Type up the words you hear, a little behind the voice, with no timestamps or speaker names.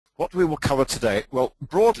what we will cover today, well,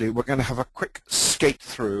 broadly, we're going to have a quick skate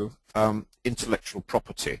through intellectual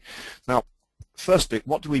property. Now, firstly,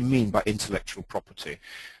 what do we mean by intellectual property?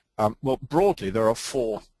 Well, broadly, there are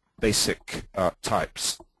four basic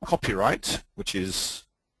types. Copyright, which is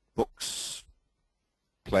books,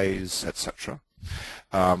 plays, etc.,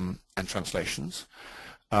 and translations.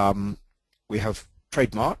 We have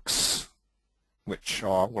trademarks, which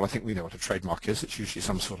are, well, I think we know what a trademark is. It's usually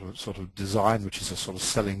some sort of design, which is a sort of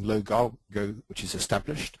selling logo, which is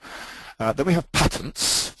established. Then we have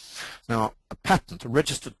patents. Now, a patent, a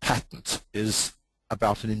registered patent, is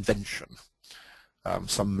about an invention,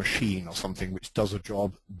 some machine or something which does a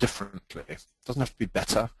job differently. It doesn't have to be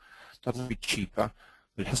better, doesn't have to be cheaper,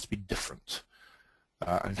 but it has to be different.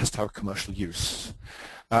 And it has to have commercial use.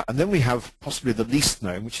 And then we have possibly the least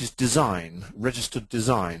known, which is design, registered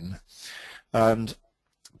design. And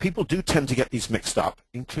people do tend to get these mixed up,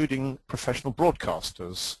 including professional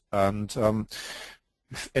broadcasters. And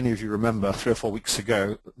if any of you remember, 3 or 4 weeks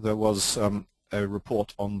ago, there was a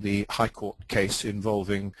report on the High Court case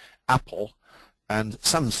involving Apple and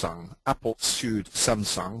Samsung. Apple sued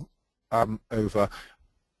Samsung over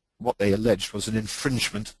what they alleged was an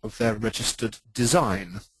infringement of their registered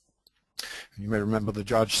design. And you may remember the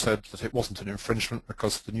judge said that it wasn't an infringement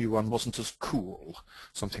because the new one wasn't as cool,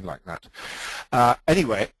 something like that.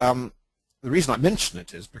 Anyway, the reason I mention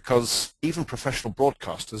it is because even professional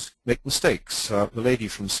broadcasters make mistakes. The lady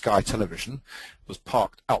from Sky Television was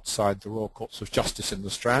parked outside the Royal Courts of Justice in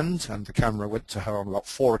the Strand, and the camera went to her on about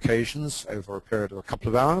 4 occasions over a period of a couple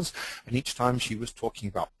of hours, and each time she was talking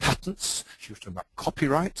about patents, she was talking about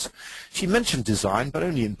copyright. She mentioned design, but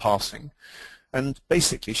only in passing. And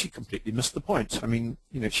basically, she completely missed the point. I mean,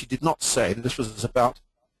 she did not say that this was about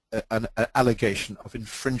an allegation of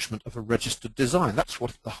infringement of a registered design. That's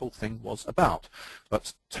what the whole thing was about,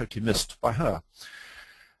 but totally missed by her.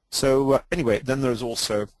 So anyway, then there's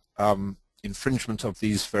also infringement of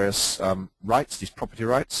these various rights, these property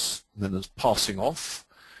rights, and then there's passing off,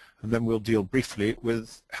 and then we'll deal briefly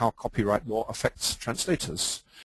with how copyright law affects translators.